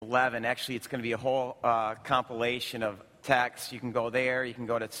11. Actually, it's going to be a whole compilation of texts. You can go there. You can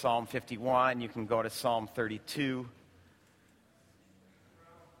go to Psalm 51. You can go to Psalm 32.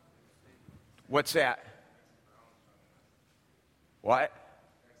 What's that? What?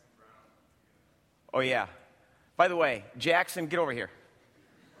 Oh, yeah. By the way, Jackson, get over here.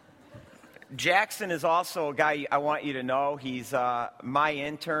 Jackson is also a guy I want you to know. He's my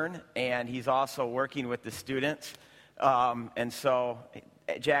intern, and he's also working with the students. And so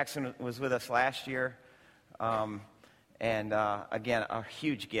Jackson was with us last year. And again, a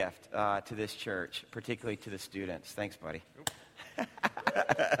huge gift to this church, particularly to the students. Thanks, buddy.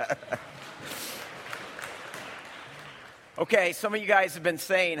 Okay, some of you guys have been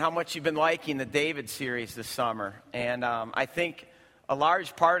saying how much you've been liking the David series this summer. And I think a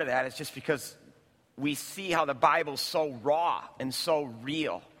large part of that is just because we see how the Bible's so raw and so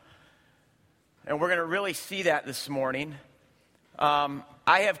real. And we're going to really see that this morning. I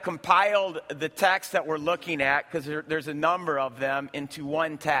have compiled the text that we're looking at, because there's a number of them, into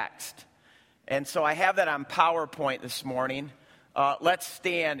one text. And so I have that on PowerPoint this morning. Let's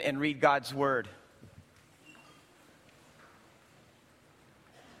stand and read God's Word.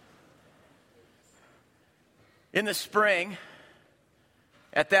 In the spring,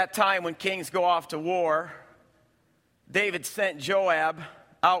 at that time when kings go off to war, David sent Joab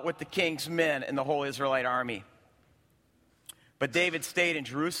out with the king's men and the whole Israelite army. But David stayed in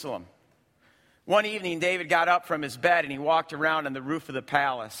Jerusalem. One evening, David got up from his bed and he walked around on the roof of the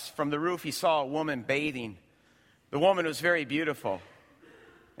palace. From the roof, he saw a woman bathing. The woman was very beautiful.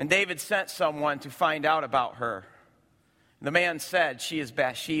 And David sent someone to find out about her. The man said, "She is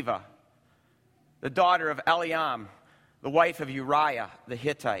Bathsheba, the daughter of Eliam, the wife of Uriah the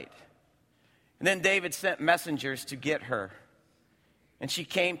Hittite." And then David sent messengers to get her. And she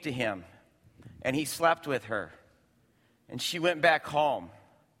came to him, and he slept with her. And she went back home.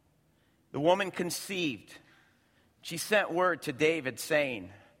 The woman conceived. She sent word to David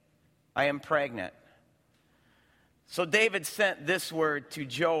saying, "I am pregnant." So David sent this word to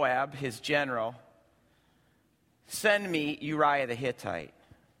Joab, his general, "Send me Uriah the Hittite."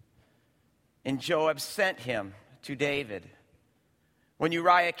 And Joab sent him to David. When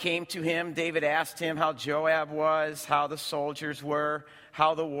Uriah came to him, David asked him how Joab was, how the soldiers were,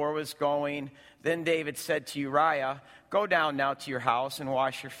 how the war was going. Then David said to Uriah, "Go down now to your house and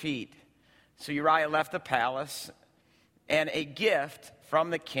wash your feet." So Uriah left the palace, and a gift from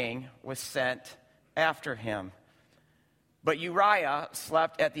the king was sent after him. But Uriah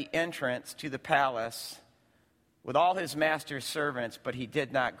slept at the entrance to the palace with all his master's servants, but he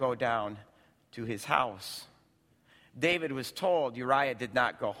did not go down to his house. David was told Uriah did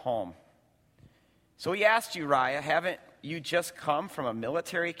not go home. So he asked Uriah, "Haven't you just come from a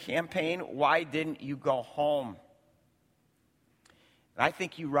military campaign? Why didn't you go home?" And I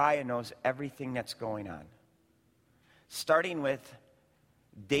think Uriah knows everything that's going on. Starting with,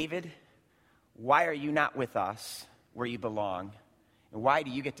 "David, why are you not with us where you belong? And why do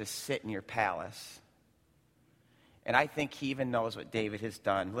you get to sit in your palace?" And I think he even knows what David has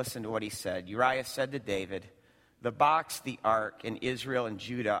done. Listen to what he said. Uriah said to David, "The box, the ark, and Israel and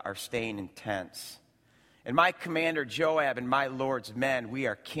Judah are staying in tents. And my commander Joab and my lord's men, we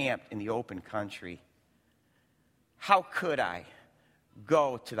are camped in the open country. How could I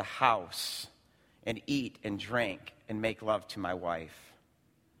go to the house and eat and drink and make love to my wife?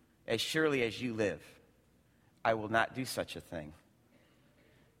 As surely as you live, I will not do such a thing."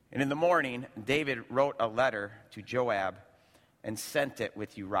 And in the morning, David wrote a letter to Joab and sent it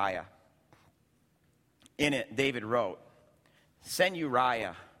with Uriah. In it, David wrote, "Send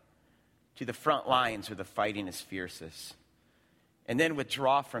Uriah to the front lines where the fighting is fiercest, and then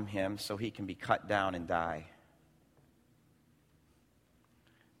withdraw from him so he can be cut down and die."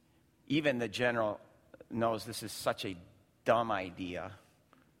 Even the general knows this is such a dumb idea,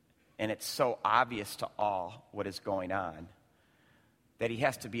 and it's so obvious to all what is going on, that he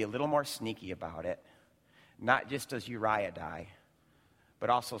has to be a little more sneaky about it. Not just does Uriah die, but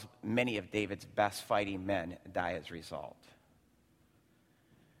also many of David's best fighting men die as a result.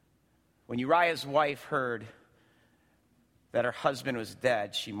 When Uriah's wife heard that her husband was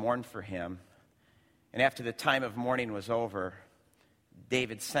dead, she mourned for him. And after the time of mourning was over,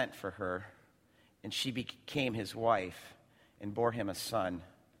 David sent for her, and she became his wife and bore him a son.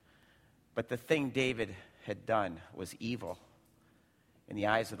 But the thing David had done was evil in the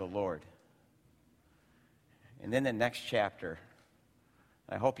eyes of the Lord. And then the next chapter,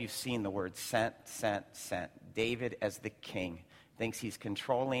 I hope you've seen the word sent. David, as the king, thinks he's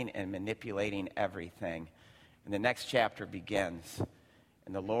controlling and manipulating everything. And the next chapter begins,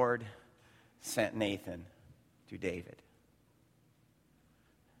 and the Lord sent Nathan to David.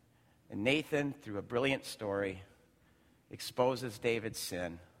 And Nathan, through a brilliant story, exposes David's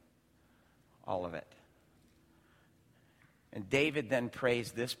sin, all of it. And David then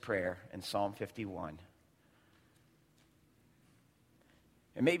prays this prayer in Psalm 51.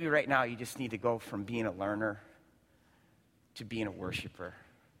 And maybe right now you just need to go from being a learner to being a worshiper.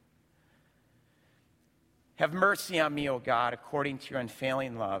 Have mercy on me, O God, according to your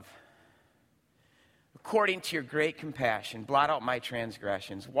unfailing love. According to your great compassion, blot out my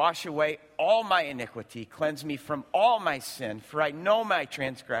transgressions. Wash away all my iniquity. Cleanse me from all my sin, for I know my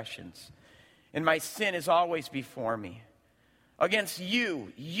transgressions, and my sin is always before me. Against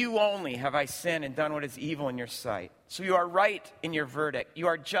you, you only, have I sinned and done what is evil in your sight. So you are right in your verdict. You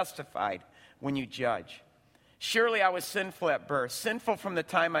are justified when you judge. Surely I was sinful at birth, sinful from the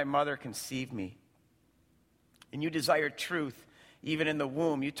time my mother conceived me. And you desired truth even in the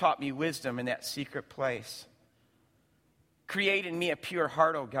womb. You taught me wisdom in that secret place. Create in me a pure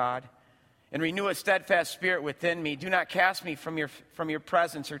heart, O God, and renew a steadfast spirit within me. Do not cast me from your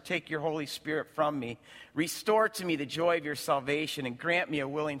presence or take your Holy Spirit from me. Restore to me the joy of your salvation and grant me a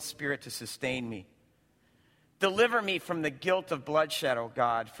willing spirit to sustain me. Deliver me from the guilt of bloodshed, O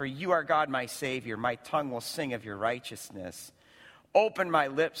God, for you are God my Savior. My tongue will sing of your righteousness. Open my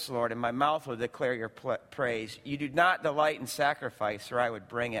lips, Lord, and my mouth will declare your praise. You do not delight in sacrifice, or I would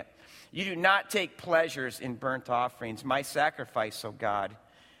bring it. You do not take pleasures in burnt offerings. My sacrifice, O God,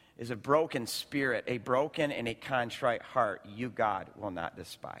 is a broken spirit, a broken and a contrite heart. You, God, will not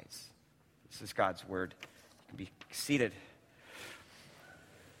despise. This is God's word. You can be seated.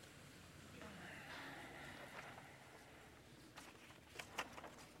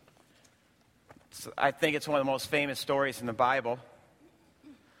 So I think it's one of the most famous stories in the Bible.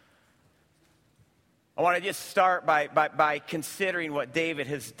 I want to just start by considering what David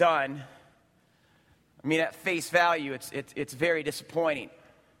has done. I mean, at face value, it's very disappointing.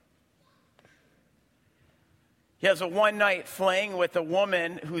 He has a one-night fling with a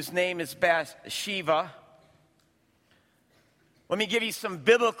woman whose name is Bathsheba. Let me give you some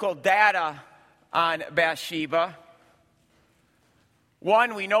biblical data on Bathsheba.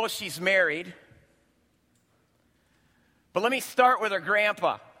 One, we know she's married. But let me start with her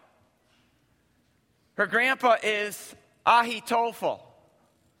grandpa. Her grandpa is Ahithophel.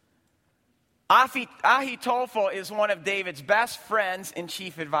 Ahithophel is one of David's best friends and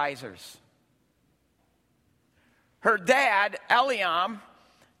chief advisors. Her dad, Eliam,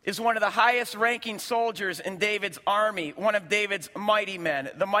 is one of the highest ranking soldiers in David's army, one of David's mighty men.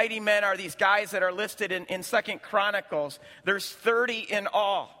 The mighty men are these guys that are listed in 2 Chronicles. There's 30 in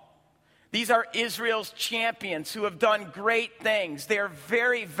all. These are Israel's champions who have done great things. They are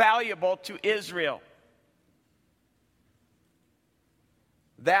very valuable to Israel.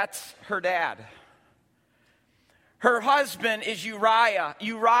 That's her dad. Her husband is Uriah.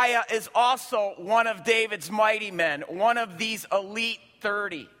 Uriah is also one of David's mighty men, one of these elite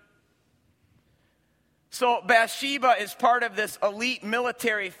 30. So Bathsheba is part of this elite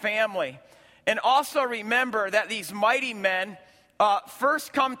military family. And also remember that these mighty men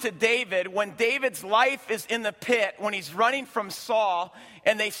first come to David when David's life is in the pit, when he's running from Saul,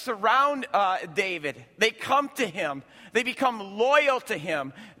 and they surround David. They come to him. They become loyal to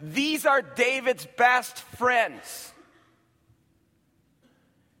him. These are David's best friends.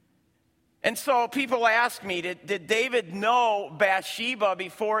 And so people ask me, did David know Bathsheba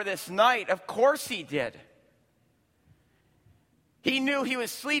before this night? Of course he did. He knew he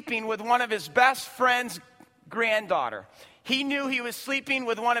was sleeping with one of his best friend's granddaughter. He knew he was sleeping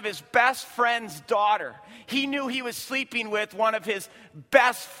with one of his best friend's daughter. He knew he was sleeping with one of his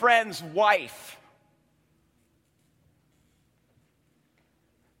best friend's wife.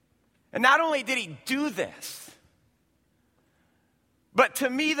 And not only did he do this, but to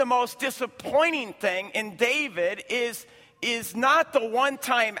me, the most disappointing thing in David is not the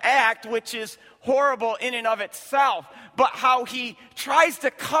one-time act, which is horrible in and of itself, but how he tries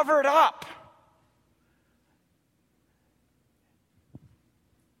to cover it up.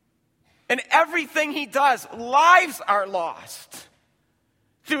 And everything he does, lives are lost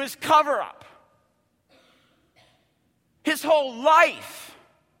through his cover-up. His whole life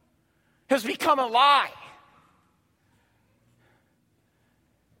has become a lie.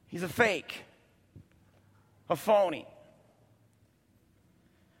 He's a fake, a phony.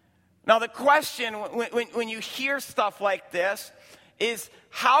 Now the question when you hear stuff like this is,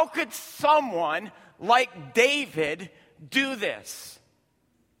 how could someone like David do this?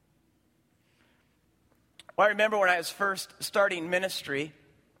 Well, I remember when I was first starting ministry,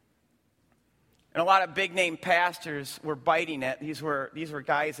 and a lot of big-name pastors were biting it. These were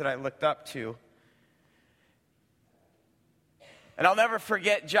guys that I looked up to. And I'll never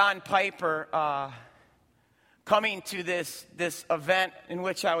forget John Piper coming to this event in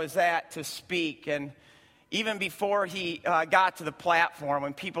which I was at to speak. And even before he got to the platform,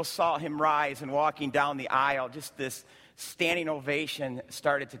 when people saw him rise and walking down the aisle, just this standing ovation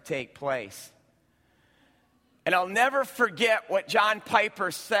started to take place. And I'll never forget what John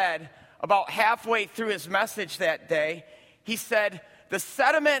Piper said about halfway through his message that day. He said, "The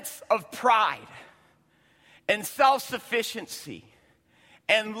sediments of pride and self-sufficiency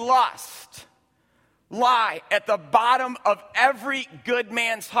and lust lie at the bottom of every good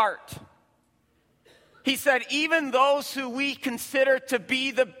man's heart." He said, even those who we consider to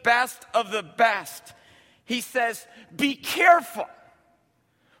be the best of the best, he says, be careful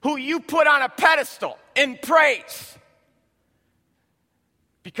who you put on a pedestal in praise,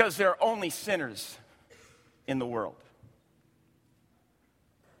 because there are only sinners in the world.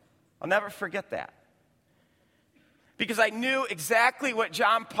 I'll never forget that. Because I knew exactly what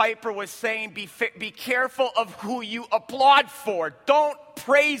John Piper was saying. Be careful of who you applaud for. Don't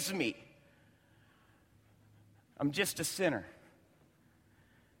praise me. I'm just a sinner.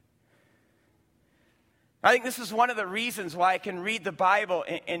 I think this is one of the reasons why I can read the Bible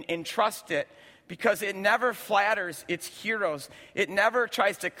and trust it, because it never flatters its heroes. It never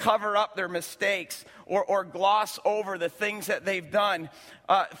tries to cover up their mistakes or gloss over the things that they've done.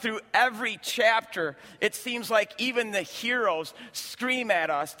 Through every chapter, it seems like even the heroes scream at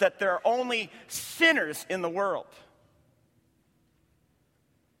us that there are only sinners in the world.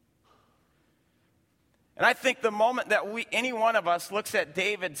 And I think the moment that any one of us looks at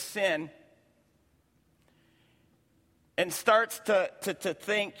David's sin and starts to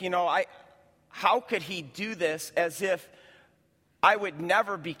think, how could he do this, as if I would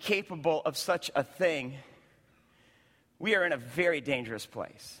never be capable of such a thing, we are in a very dangerous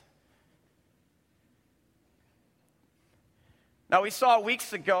place. Now, we saw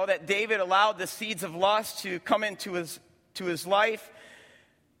weeks ago that David allowed the seeds of lust to come into his life,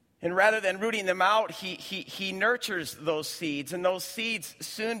 and rather than rooting them out, he nurtures those seeds, and those seeds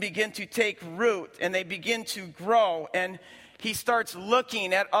soon begin to take root, and they begin to grow, and he starts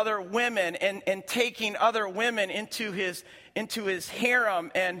looking at other women and taking other women into his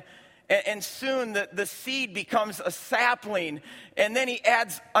harem, and soon the seed becomes a sapling, and then he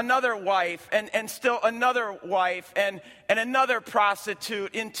adds another wife and still another wife and another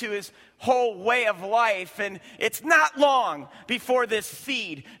prostitute into his whole way of life, and it's not long before this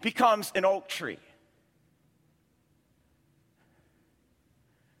seed becomes an oak tree.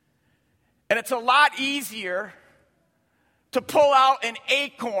 And it's a lot easier to pull out an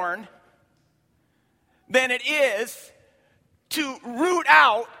acorn than it is to root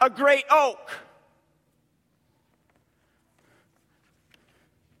out a great oak.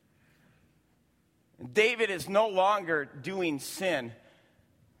 David is no longer doing sin.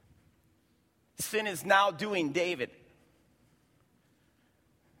 Sin is now doing David.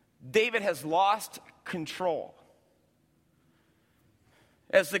 David has lost control.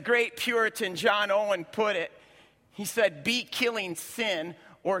 As the great Puritan John Owen put it, he said, "Be killing sin,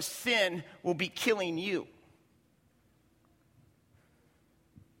 or sin will be killing you."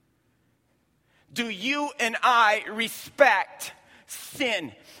 Do you and I respect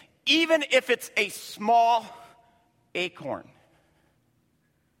sin, even if it's a small acorn?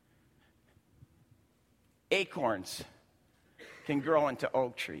 Acorns can grow into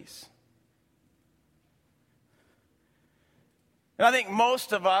oak trees. And I think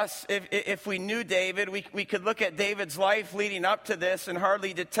most of us, if we knew David, we could look at David's life leading up to this and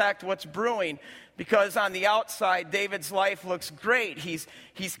hardly detect what's brewing. Because on the outside, David's life looks great. He's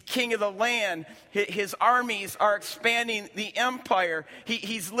king of the land. His armies are expanding the empire.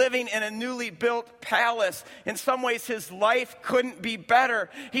 He's living in a newly built palace. In some ways, his life couldn't be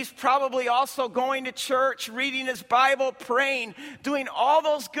better. He's probably also going to church, reading his Bible, praying, doing all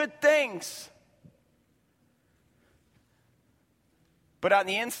those good things. But on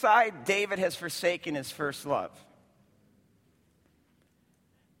the inside, David has forsaken his first love.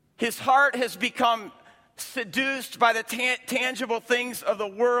 His heart has become seduced by the tangible things of the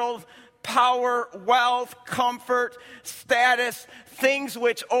world: power, wealth, comfort, status, things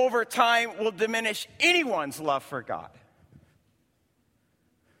which over time will diminish anyone's love for God.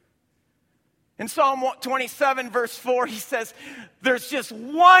 In Psalm 27, verse 4, he says, "There's just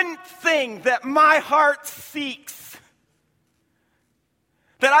one thing that my heart seeks,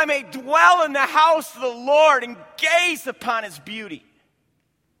 that I may dwell in the house of the Lord and gaze upon his beauty."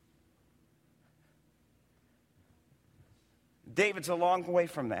 David's a long way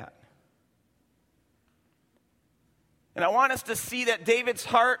from that. And I want us to see that David's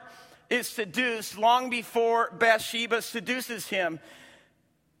heart is seduced long before Bathsheba seduces him.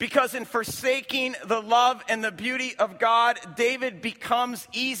 Because in forsaking the love and the beauty of God, David becomes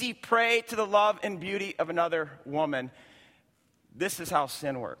easy prey to the love and beauty of another woman. This is how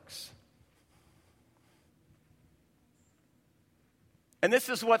sin works. And this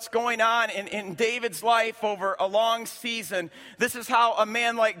is what's going on in David's life over a long season. This is how a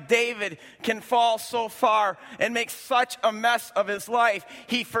man like David can fall so far and make such a mess of his life.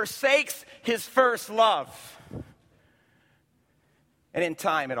 He forsakes his first love. And in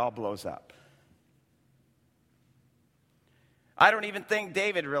time, it all blows up. I don't even think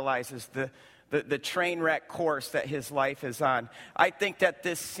David realizes the train wreck course that his life is on. I think that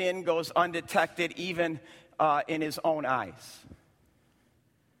this sin goes undetected even in his own eyes.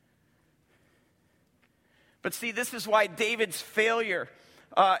 But see, this is why David's failure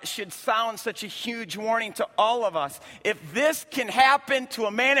should sound such a huge warning to all of us. If this can happen to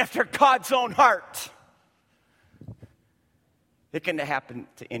a man after God's own heart, it can happen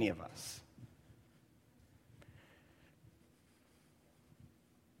to any of us.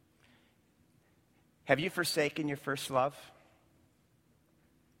 Have you forsaken your first love?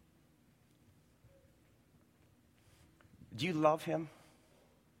 Do you love him?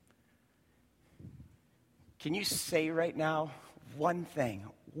 Can you say right now, one thing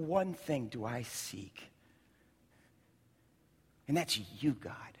do I seek? And that's you,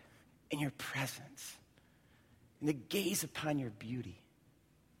 God, in your presence, and to gaze upon your beauty.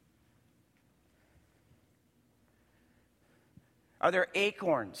 Are there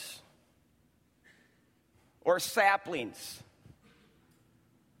acorns or saplings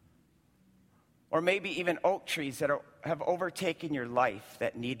or maybe even oak trees that have overtaken your life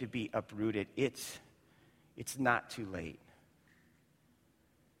that need to be uprooted? It's not too late.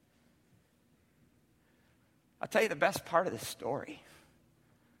 I'll tell you the best part of this story.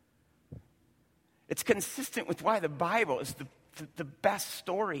 It's consistent with why the Bible is the best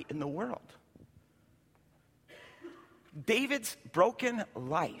story in the world. David's broken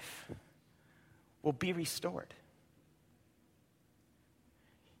life will be restored.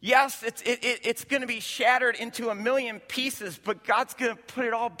 Yes, it's going to be shattered into a million pieces, but God's going to put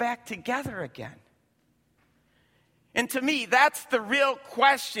it all back together again. And to me, that's the real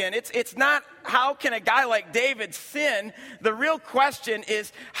question. It's not how can a guy like David sin. The real question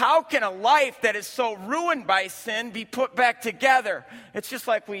is how can a life that is so ruined by sin be put back together? It's just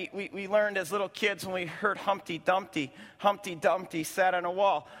like we learned as little kids when we heard Humpty Dumpty. Humpty Dumpty sat on a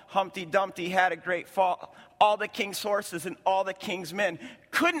wall. Humpty Dumpty had a great fall. All the king's horses and all the king's men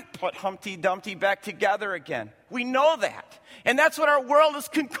couldn't put Humpty Dumpty back together again. We know that. And that's what our world has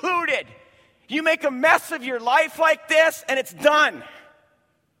concluded. You make a mess of your life like this, and it's done.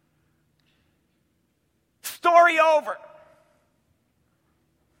 Story over.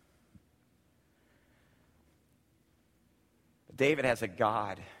 David has a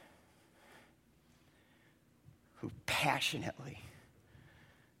God who passionately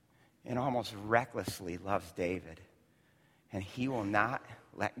and almost recklessly loves David. And he will not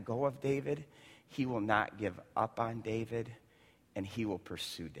let go of David. He will not give up on David. And he will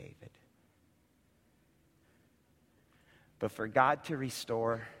pursue David. But for God to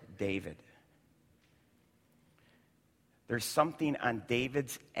restore David, there's something on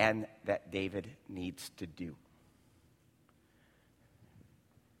David's end that David needs to do.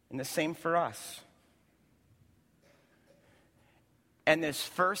 And the same for us. And this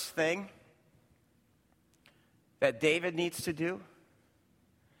first thing that David needs to do,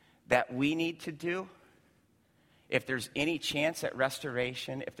 that we need to do, if there's any chance at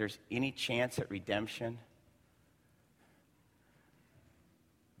restoration, if there's any chance at redemption,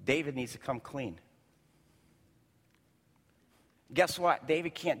 David needs to come clean. Guess what?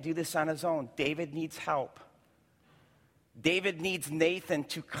 David can't do this on his own. David needs help. David needs Nathan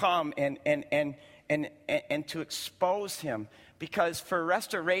to come and to expose him. Because for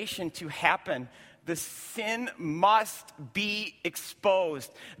restoration to happen, the sin must be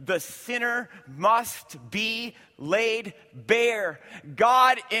exposed. The sinner must be laid bare.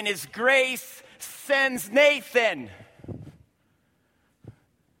 God, in his grace, sends Nathan.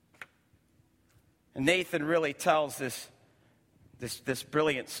 And Nathan really tells this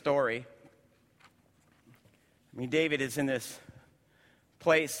brilliant story. I mean, David is in this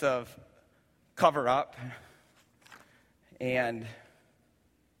place of cover up,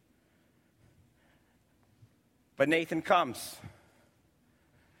 but Nathan comes.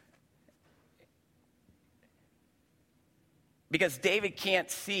 Because David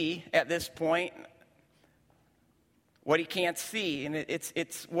can't see at this point what he can't see, and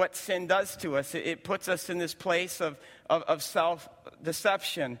it's what sin does to us. It puts us in this place of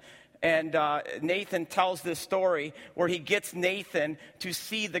self-deception. And Nathan tells this story where he gets Nathan to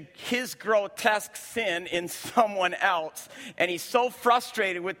see his grotesque sin in someone else. And he's so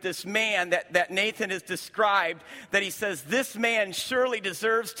frustrated with this man that Nathan is described that he says, this man surely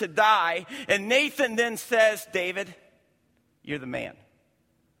deserves to die. And Nathan then says, David, you're the man.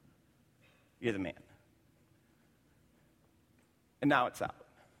 You're the man. And now it's out.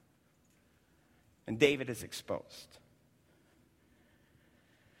 And David is exposed.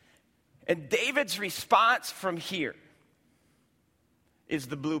 And David's response from here is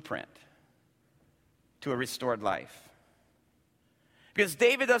the blueprint to a restored life. Because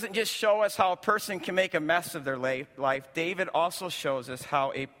David doesn't just show us how a person can make a mess of their life. David also shows us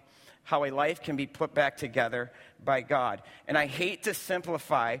how a life can be put back together by God. And I hate to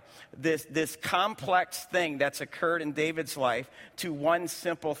simplify this complex thing that's occurred in David's life to one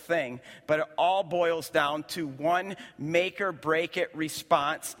simple thing, but it all boils down to one make or break it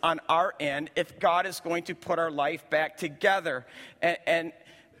response on our end if God is going to put our life back together. And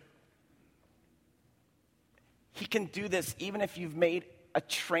he can do this even if you've made a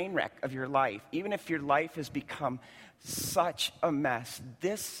train wreck of your life, even if your life has become such a mess.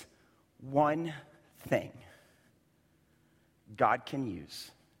 This one thing God can use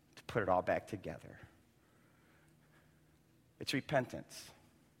to put it all back together. It's repentance.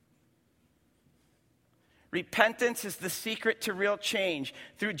 Repentance is the secret to real change.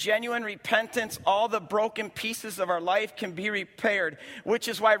 Through genuine repentance, all the broken pieces of our life can be repaired, which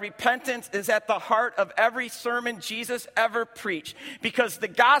is why repentance is at the heart of every sermon Jesus ever preached. Because the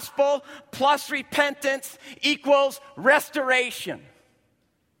gospel plus repentance equals restoration.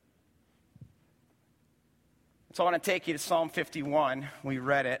 So I want to take you to Psalm 51. We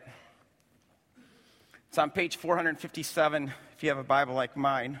read it. It's on page 457 if you have a Bible like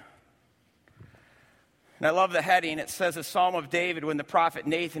mine. And I love the heading. It says, a psalm of David when the prophet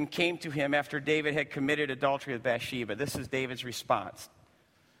Nathan came to him after David had committed adultery with Bathsheba. This is David's response.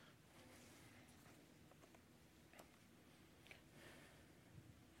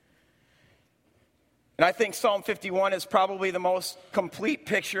 And I think Psalm 51 is probably the most complete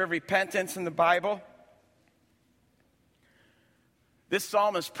picture of repentance in the Bible. This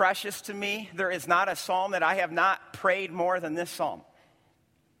psalm is precious to me. There is not a psalm that I have not prayed more than this psalm.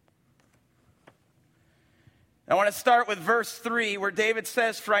 I want to start with verse 3 where David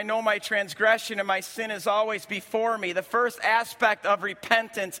says, for I know my transgression and my sin is always before me. The first aspect of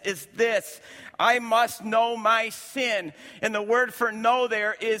repentance is this. I must know my sin. And the word for know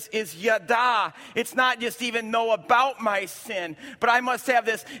there is yada. It's not just even know about my sin, but I must have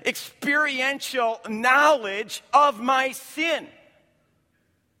this experiential knowledge of my sin.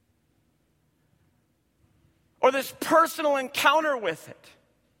 Or this personal encounter with it.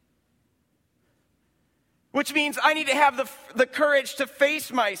 Which means I need to have the courage to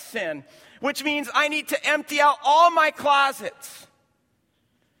face my sin. Which means I need to empty out all my closets.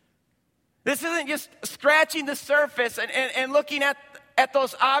 This isn't just scratching the surface and looking at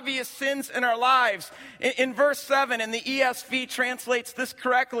those obvious sins in our lives. In verse 7, and the ESV translates this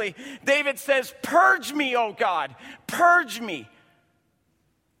correctly, David says, purge me, O God, purge me.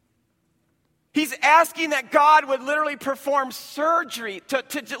 He's asking that God would literally perform surgery to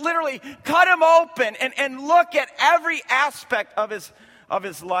literally cut him open and look at every aspect of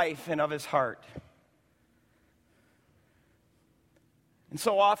his life and of his heart. And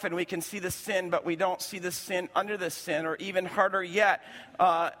so often we can see the sin, but we don't see the sin under the sin, or even harder yet,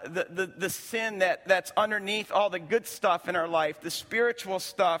 the sin that's underneath all the good stuff in our life, the spiritual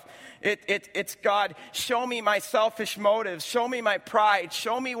stuff. It's God, show me my selfish motives, show me my pride,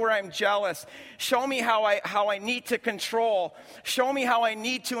 show me where I'm jealous, show me how I need to control, show me how I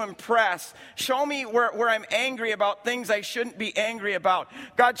need to impress, show me where I'm angry about things I shouldn't be angry about.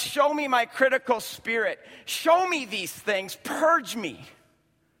 God, show me my critical spirit, show me these things, purge me.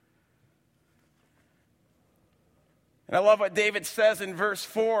 And I love what David says in verse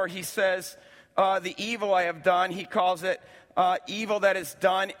 4. He says, the evil I have done, he calls it evil that is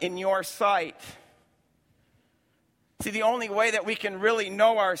done in your sight. See, the only way that we can really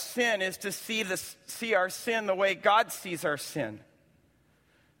know our sin is to see our sin the way God sees our sin.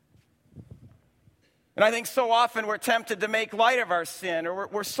 And I think so often we're tempted to make light of our sin, or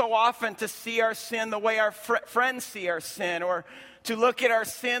we're so often to see our sin the way our friends see our sin, or to look at our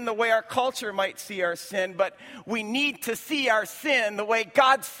sin the way our culture might see our sin, but we need to see our sin the way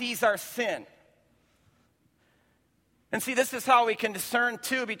God sees our sin. And see, this is how we can discern,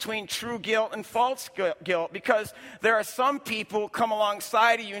 too, between true guilt and false guilt, because there are some people who come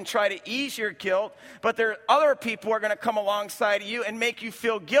alongside of you and try to ease your guilt, but there are other people who are going to come alongside of you and make you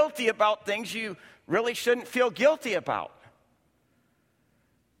feel guilty about things you really shouldn't feel guilty about.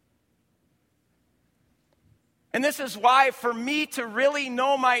 And this is why, for me to really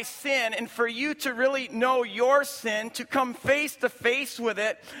know my sin and for you to really know your sin, to come face to face with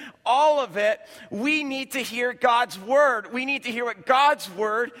it, all of it, we need to hear God's word. We need to hear what God's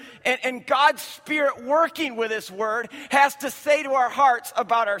word and God's Spirit working with His word has to say to our hearts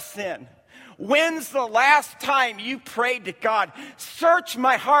about our sin. When's the last time you prayed to God, search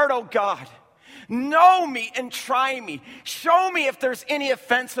my heart, oh God. Know me and try me. Show me if there's any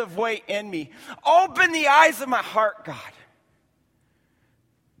offensive way in me. Open the eyes of my heart, God.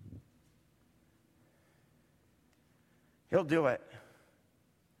 He'll do it.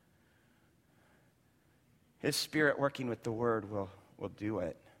 His Spirit working with the Word will do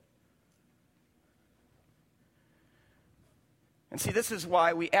it. And see, this is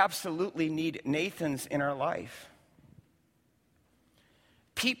why we absolutely need Nathans in our life.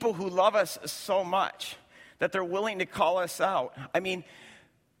 People who love us so much that they're willing to call us out. I mean,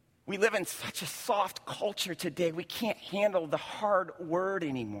 we live in such a soft culture today. We can't handle the hard word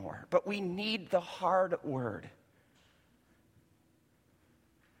anymore. But we need the hard word.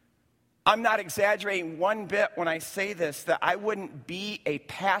 I'm not exaggerating one bit when I say this, that I wouldn't be a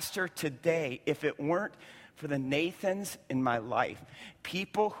pastor today if it weren't for the Nathans in my life.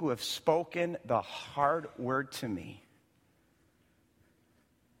 People who have spoken the hard word to me.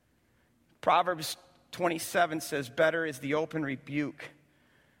 Proverbs 27 says, better is the open rebuke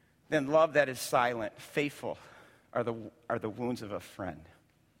than love that is silent. Faithful are the wounds of a friend.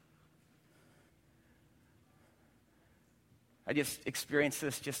 I just experienced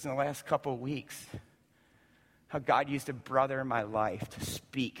this just in the last couple of weeks. How God used a brother in my life to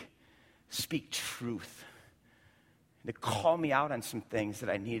speak truth. To call me out on some things that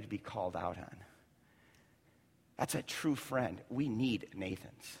I needed to be called out on. That's a true friend. We need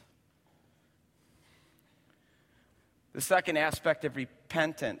Nathans. The second aspect of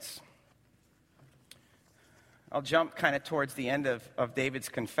repentance, I'll jump kind of towards the end of David's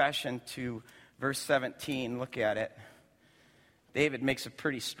confession to verse 17. Look at it. David makes a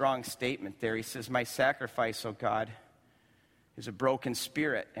pretty strong statement there. He says, my sacrifice, O God, is a broken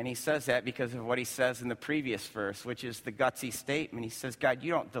spirit. And he says that because of what he says in the previous verse, which is the gutsy statement. He says, God,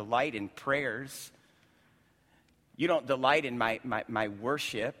 you don't delight in prayers. You don't delight in my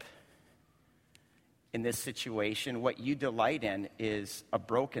worship. In this situation, what you delight in is a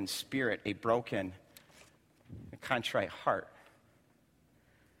broken spirit, a contrite heart.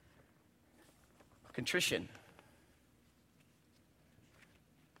 Contrition.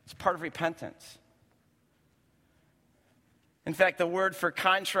 It's part of repentance. In fact, the word for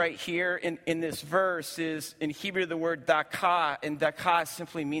contrite here in this verse is, in Hebrew, the word dakah, and dakah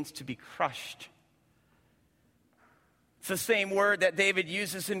simply means to be crushed. It's the same word that David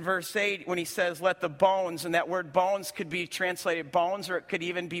uses in verse 8 when he says, let the bones, and that word bones could be translated bones, or it could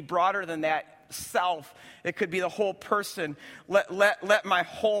even be broader than that, self. It could be the whole person. Let my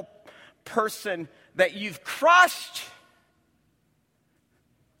whole person that you've crushed.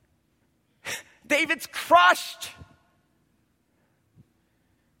 David's crushed.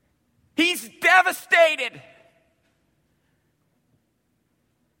 He's devastated.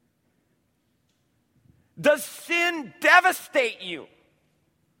 Does sin devastate you?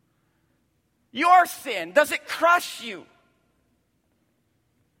 Your sin, does it crush you?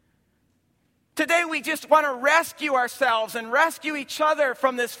 Today we just want to rescue ourselves and rescue each other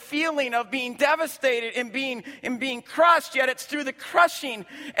from this feeling of being devastated and being crushed, yet it's through the crushing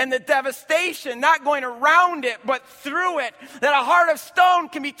and the devastation, not going around it, but through it, that a heart of stone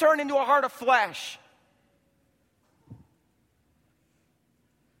can be turned into a heart of flesh.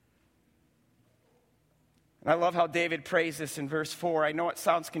 And I love how David prays this in verse 4. I know it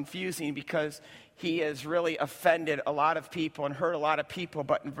sounds confusing because he has really offended a lot of people and hurt a lot of people.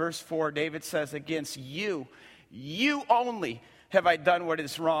 But in verse 4, David says, against you only have I done what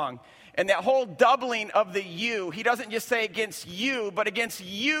is wrong. And that whole doubling of the you, he doesn't just say against you, but against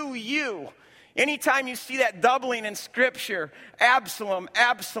you. Anytime you see that doubling in Scripture, Absalom,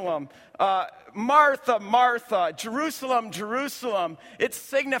 Martha, Martha, Jerusalem, Jerusalem, it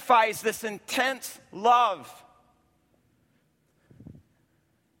signifies this intense love.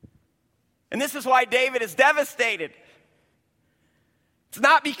 And this is why David is devastated. It's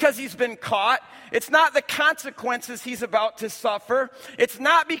not because he's been caught. It's not the consequences he's about to suffer. It's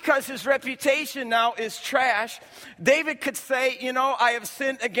not because his reputation now is trash. David could say, I have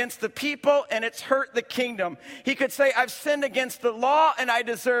sinned against the people and it's hurt the kingdom. He could say, I've sinned against the law and I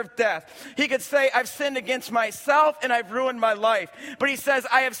deserve death. He could say, I've sinned against myself and I've ruined my life. But he says,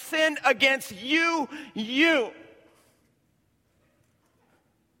 I have sinned against you.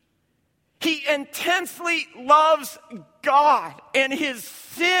 He intensely loves God, and his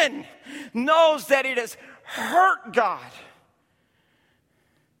sin knows that it has hurt God.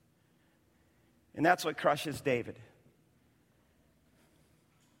 And that's what crushes David.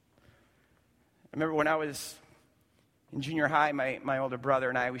 I remember when I was in junior high, my older brother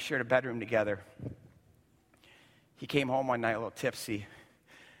and I, we shared a bedroom together. He came home one night a little tipsy.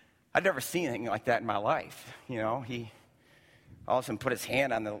 I'd never seen anything like that in my life. You know, he all of a sudden put his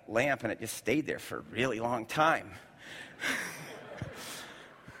hand on the lamp and it just stayed there for a really long time.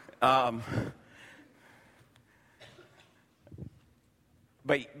 But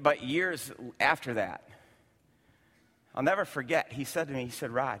years after that, I'll never forget, he said to me, he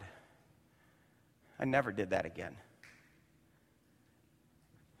said, Rod, I never did that again.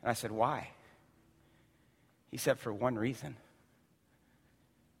 And I said, why? He said, for one reason.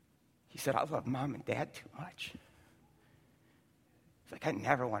 He said, I love mom and dad too much. It's like, I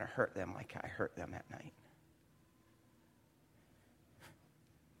never want to hurt them like I hurt them that night.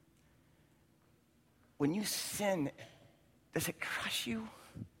 When you sin, does it crush you?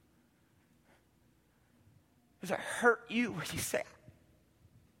 Does it hurt you when you say,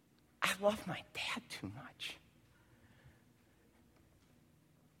 I love my dad too much?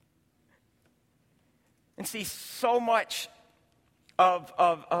 And see, so much of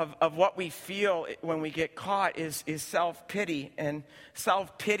what we feel when we get caught is self-pity. And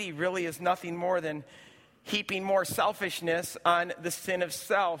self-pity really is nothing more than heaping more selfishness on the sin of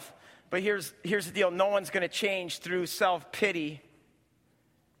self. But here's the deal. No one's going to change through self-pity.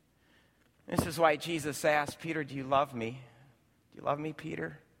 This is why Jesus asked Peter, do you love me? Do you love me,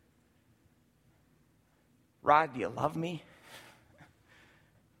 Peter? Rod, do you love me?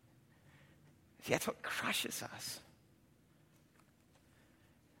 See, that's what crushes us.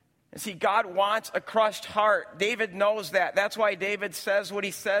 And see, God wants a crushed heart. David knows that. That's why David says what he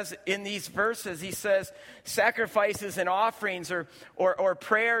says in these verses. He says sacrifices and offerings or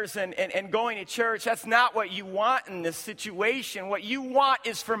prayers and going to church, that's not what you want in this situation. What you want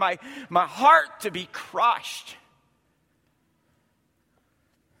is for my heart to be crushed.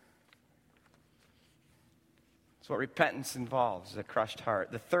 That's what repentance involves, a crushed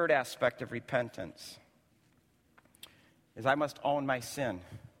heart. The third aspect of repentance is I must own my sin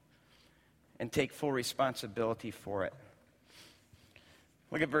and take full responsibility for it.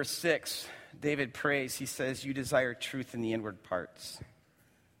 Look at verse 6. David prays. He says, you desire truth in the inward parts.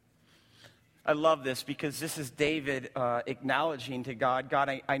 I love this because this is David acknowledging to God,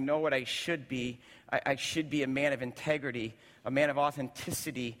 God, I know what I should be. I should be a man of integrity, a man of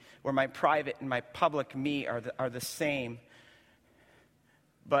authenticity, where my private and my public me are the same.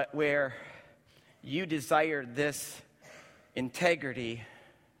 But where you desire this integrity,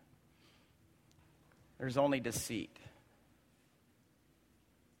 there's only deceit.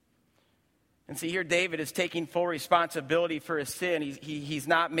 And see, here David is taking full responsibility for his sin. He's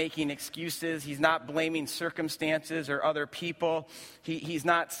not making excuses. He's not blaming circumstances or other people. He's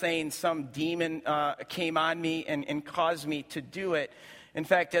not saying some demon came on me and caused me to do it. In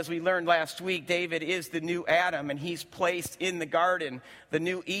fact, as we learned last week, David is the new Adam, and he's placed in the garden, the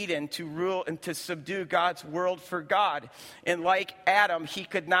new Eden, to rule and to subdue God's world for God. And like Adam, he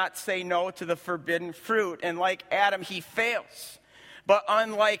could not say no to the forbidden fruit. And like Adam, he fails. But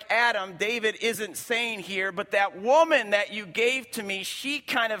unlike Adam, David isn't saying here, but that woman that you gave to me, she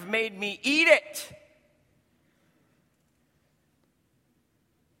kind of made me eat it.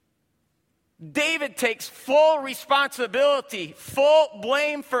 David takes full responsibility, full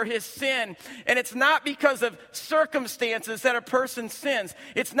blame for his sin. And it's not because of circumstances that a person sins.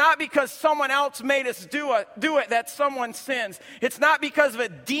 It's not because someone else made us do it that someone sins. It's not because of a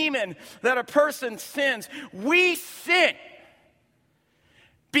demon that a person sins. We sin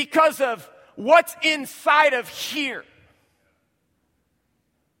because of what's inside of here.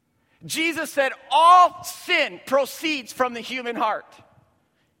 Jesus said all sin proceeds from the human heart.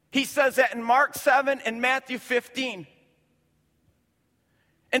 He says that in Mark 7 and Matthew 15.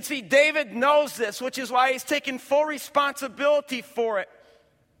 And see, David knows this, which is why he's taking full responsibility for it.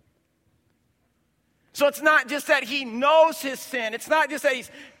 So it's not just that he knows his sin. It's not just that he's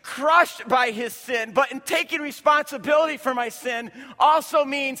crushed by his sin. But in taking responsibility for my sin also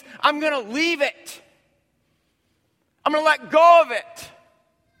means I'm going to leave it. I'm going to let go of it.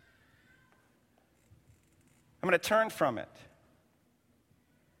 I'm going to turn from it.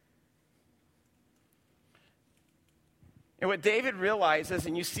 And what David realizes,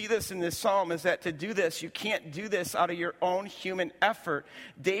 and you see this in this psalm, is that to do this, you can't do this out of your own human effort.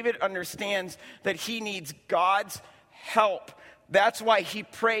 David understands that he needs God's help. That's why he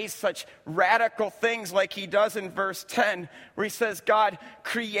prays such radical things like he does in verse 10, where he says, God,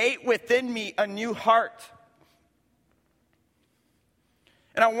 create within me a new heart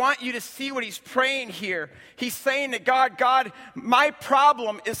And I want you to see what he's praying here. He's saying to God, God, my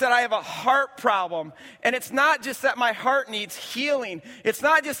problem is that I have a heart problem. And it's not just that my heart needs healing. It's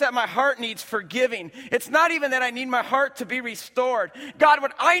not just that my heart needs forgiving. It's not even that I need my heart to be restored. God,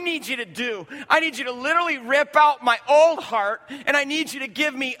 what I need you to do, I need you to literally rip out my old heart, and I need you to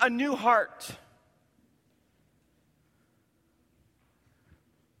give me a new heart.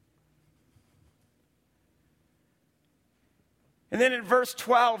 And then in verse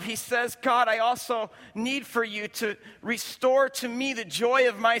 12, he says, God, I also need for you to restore to me the joy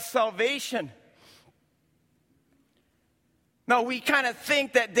of my salvation. Now, we kind of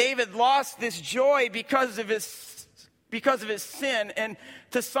think that David lost this joy because of his sin. And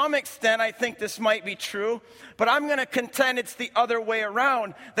to some extent, I think this might be true. But I'm going to contend it's the other way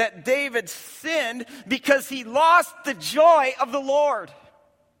around, that David sinned because he lost the joy of the Lord.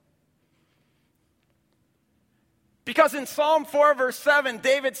 Because in Psalm 4, verse 7,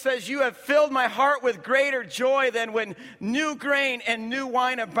 David says, you have filled my heart with greater joy than when new grain and new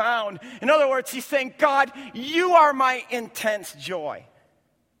wine abound. In other words, he's saying, God, you are my intense joy.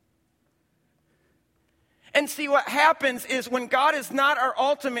 And see, what happens is when God is not our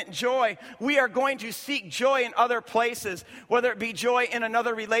ultimate joy, we are going to seek joy in other places, whether it be joy in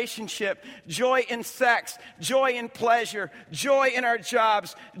another relationship, joy in sex, joy in pleasure, joy in our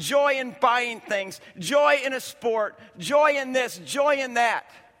jobs, joy in buying things, joy in a sport, joy in this, joy in that.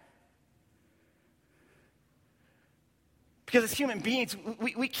 Because as human beings,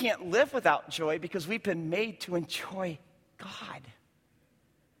 we can't live without joy because we've been made to enjoy God.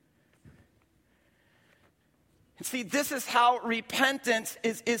 See, this is how repentance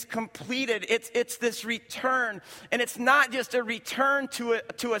is completed. It's this return. And it's not just a return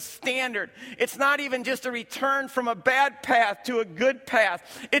to a standard. It's not even just a return from a bad path to a good path.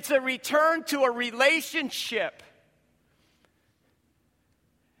 It's a return to a relationship.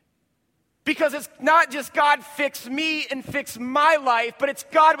 Because it's not just God fix me and fix my life, but it's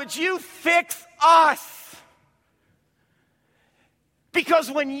God, would you fix us?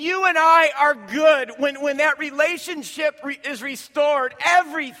 Because when you and I are good, when that relationship is restored,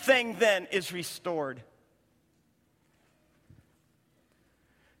 everything then is restored.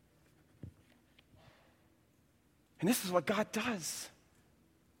 And this is what God does.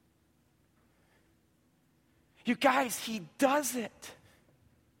 You guys, he does it.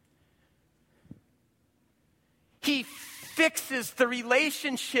 He fixes the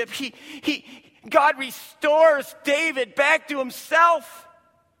relationship. God restores David back to himself.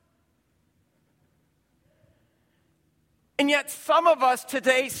 And yet some of us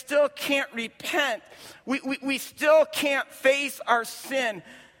today still can't repent. We still can't face our sin.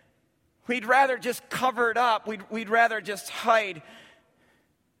 We'd rather just cover it up. We'd rather just hide.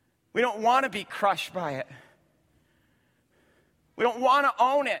 We don't want to be crushed by it. We don't want to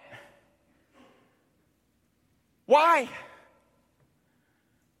own it. Why?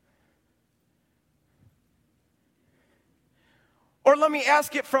 Or let me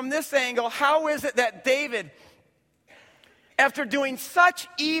ask it from this angle. How is it that David, after doing such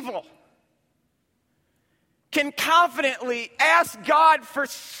evil, can confidently ask God for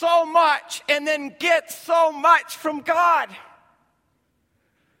so much and then get so much from God?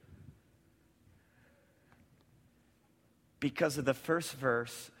 Because of the first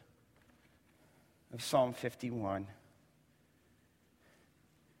verse of Psalm 51.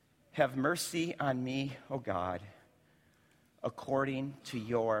 Have mercy on me, O God, according to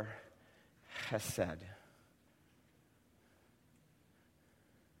your chesed.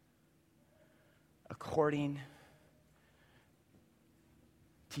 According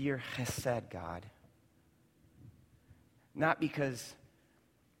to your chesed, God. Not because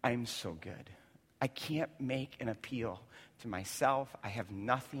I'm so good. I can't make an appeal to myself. I have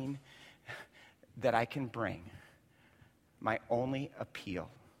nothing that I can bring. My only appeal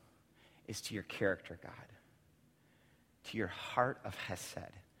is to your character, God. To your heart of chesed.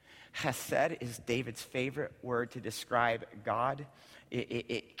 Chesed is David's favorite word to describe God.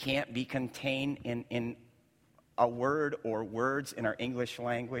 It can't be contained in a word or words in our English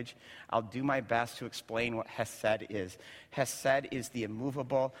language. I'll do my best to explain what chesed is. Chesed is the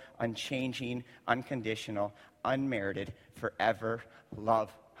immovable, unchanging, unconditional, unmerited, forever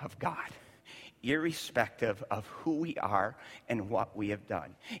love of God, irrespective of who we are and what we have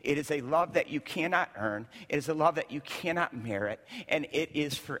done. It is a love that you cannot earn. It is a love that you cannot merit, and it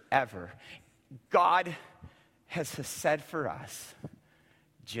is forever. God has said for us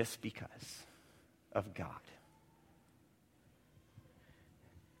just because of God.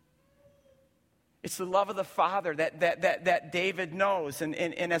 It's the love of the Father that David knows. And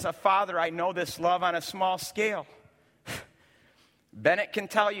as a father, I know this love on a small scale. Bennett can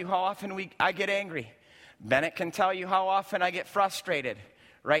tell you how often I get angry. Bennett can tell you how often I get frustrated.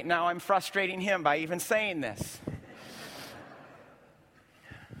 Right now I'm frustrating him by even saying this.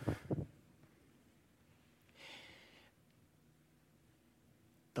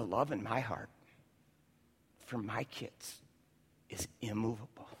 The love in my heart for my kids is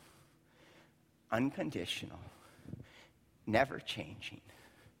immovable, unconditional, never changing.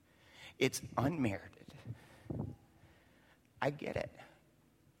 It's unmerited. I get it.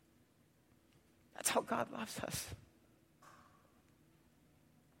 That's how God loves us.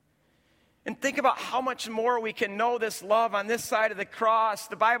 And think about how much more we can know this love on this side of the cross.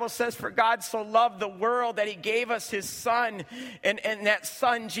 The Bible says, for God so loved the world that he gave us his son. And that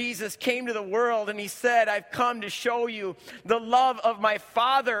son, Jesus, came to the world and he said, I've come to show you the love of my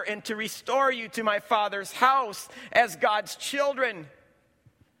Father and to restore you to my Father's house as God's children.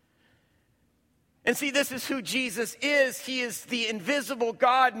 And see, this is who Jesus is. He is the invisible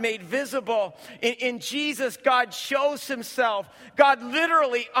God made visible. In Jesus, God shows himself. God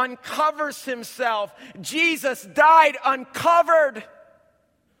literally uncovers himself. Jesus died uncovered.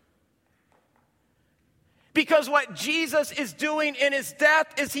 Because what Jesus is doing in his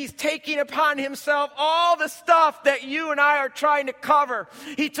death is he's taking upon himself all the stuff that you and I are trying to cover.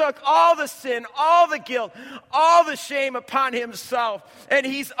 He took all the sin, all the guilt, all the shame upon himself. And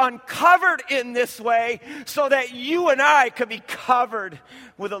he's uncovered in this way so that you and I could be covered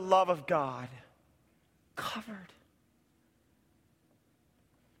with the love of God. Covered.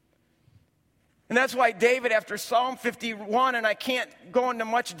 And that's why David, after Psalm 51, and I can't go into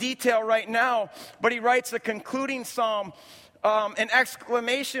much detail right now, but he writes a concluding psalm, an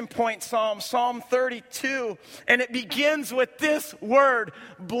exclamation point psalm, Psalm 32, and it begins with this word,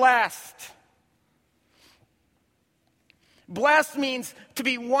 blessed. Blessed means to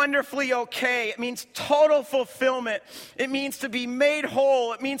be wonderfully okay. It means total fulfillment. It means to be made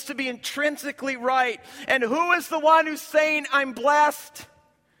whole. It means to be intrinsically right. And who is the one who's saying, I'm blessed?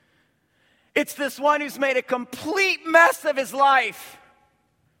 It's this one who's made a complete mess of his life.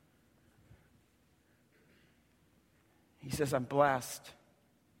 He says, I'm blessed.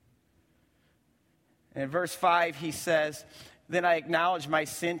 And in verse 5, he says, then I acknowledged my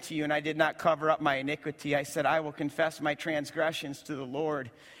sin to you, and I did not cover up my iniquity. I said, I will confess my transgressions to the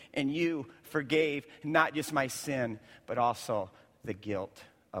Lord, and you forgave not just my sin, but also the guilt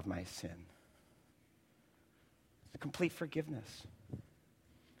of my sin. It's a complete forgiveness.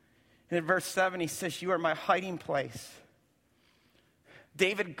 And in verse 7, he says, you are my hiding place.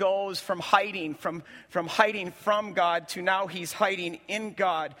 David goes from hiding from God to now he's hiding in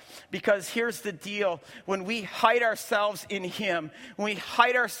God. Because here's the deal. When we hide ourselves in him, when we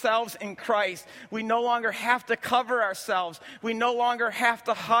hide ourselves in Christ, we no longer have to cover ourselves. We no longer have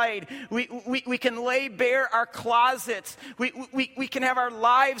to hide. We can lay bare our closets. We can have our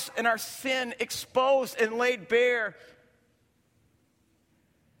lives and our sin exposed and laid bare.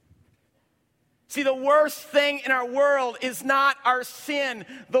 See, the worst thing in our world is not our sin.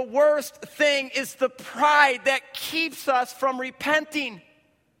 The worst thing is the pride that keeps us from repenting.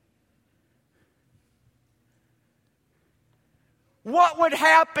 What would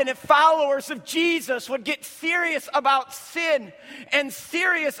happen if followers of Jesus would get serious about sin and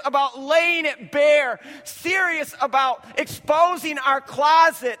serious about laying it bare, serious about exposing our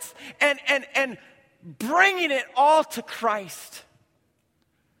closets and bringing it all to Christ?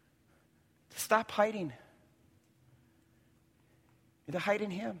 Stop hiding. And to hide in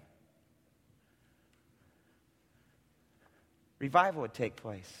him. Revival would take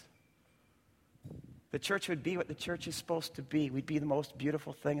place. The church would be what the church is supposed to be. We'd be the most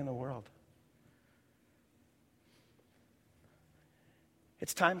beautiful thing in the world.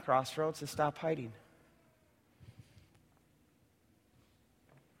 It's time, Crossroads, to stop hiding.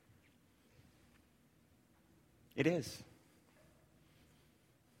 It is.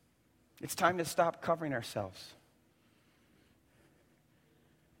 It's time to stop covering ourselves.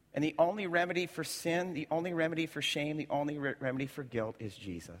 And the only remedy for sin, the only remedy for shame, the only remedy for guilt is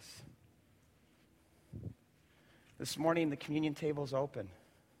Jesus. This morning, the communion table is open.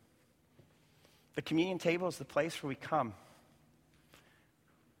 The communion table is the place where we come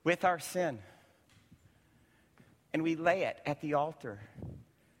with our sin and we lay it at the altar.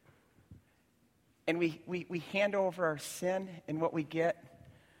 And we hand over our sin, and what we get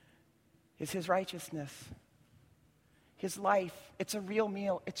is his righteousness, his life. It's a real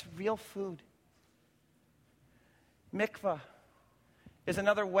meal. It's real food. Mikvah is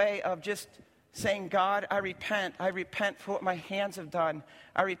another way of just saying, God, I repent. I repent for what my hands have done.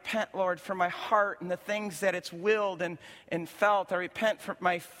 I repent, Lord, for my heart and the things that it's willed and felt. I repent for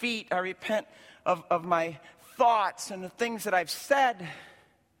my feet. I repent of my thoughts and the things that I've said.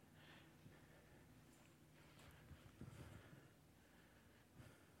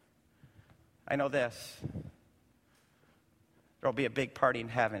 I know this. There'll be a big party in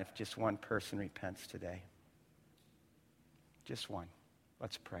heaven if just one person repents today. Just one.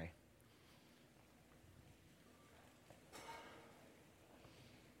 Let's pray.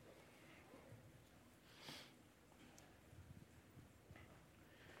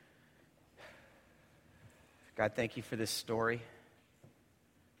 God, thank you for this story.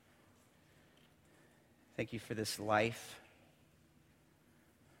 Thank you for this life.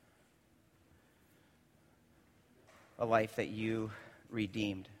 A life that you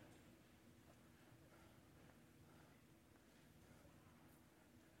redeemed.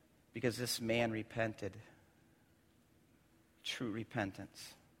 Because this man repented. True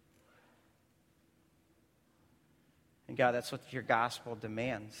repentance. And God, that's what your gospel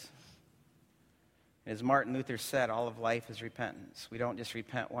demands. As Martin Luther said, all of life is repentance. We don't just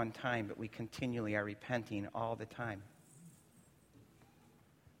repent one time, but we continually are repenting all the time.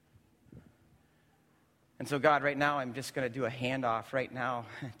 And so, God, right now, I'm just going to do a handoff right now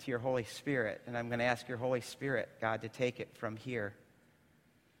to your Holy Spirit. And I'm going to ask your Holy Spirit, God, to take it from here.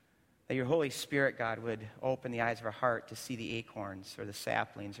 That your Holy Spirit, God, would open the eyes of our heart to see the acorns or the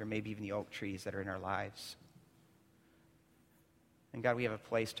saplings or maybe even the oak trees that are in our lives. And God, we have a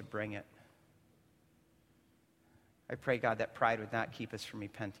place to bring it. I pray, God, that pride would not keep us from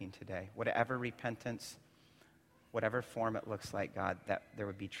repenting today. Whatever repentance, whatever form it looks like, God, that there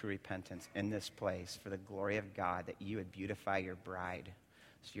would be true repentance in this place for the glory of God, that you would beautify your bride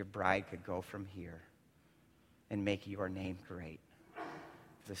so your bride could go from here and make your name great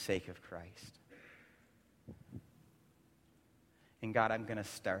for the sake of Christ. And God, I'm going to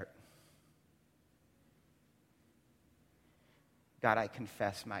start. God, I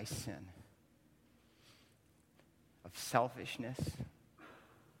confess my sin of selfishness,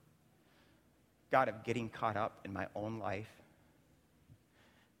 God, of getting caught up in my own life.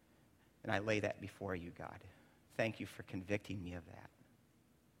 And I lay that before you, God. Thank you for convicting me of that.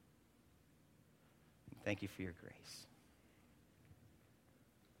 And thank you for your grace.